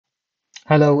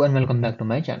Hello and welcome back to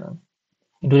my channel.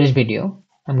 In today's video,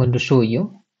 I'm going to show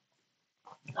you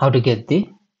how to get the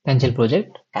Pencil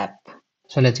Project app.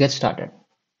 So let's get started.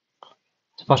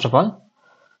 So first of all,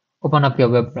 open up your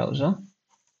web browser.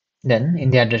 Then in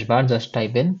the address bar, just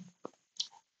type in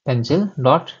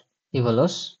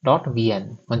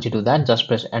pencil.evolus.vn. Once you do that, just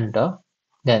press enter.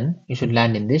 Then you should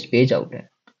land in this page out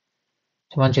there.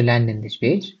 So once you land in this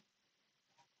page,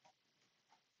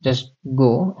 just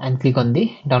go and click on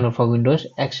the download for Windows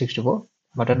x64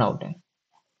 button out there.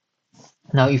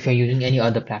 Now if you're using any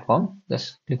other platform,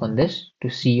 just click on this to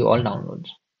see all downloads.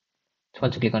 So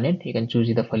once you click on it, you can choose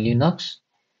either for Linux,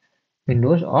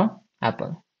 Windows or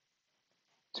Apple.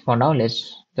 So for now,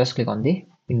 let's just click on the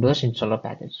Windows installer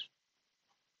package.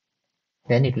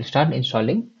 Then it will start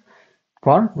installing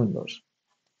for Windows.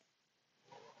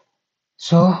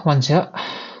 So once you're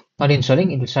not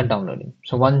installing, it will start downloading.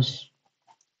 So once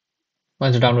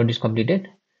the download is completed,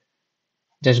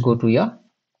 just go to your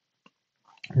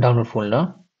download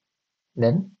folder,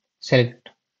 then select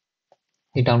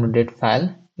the downloaded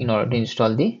file in order to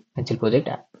install the Pencil Project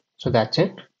app. So that's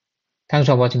it. Thanks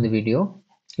for watching the video.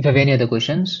 If you have any other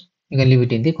questions, you can leave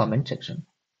it in the comment section.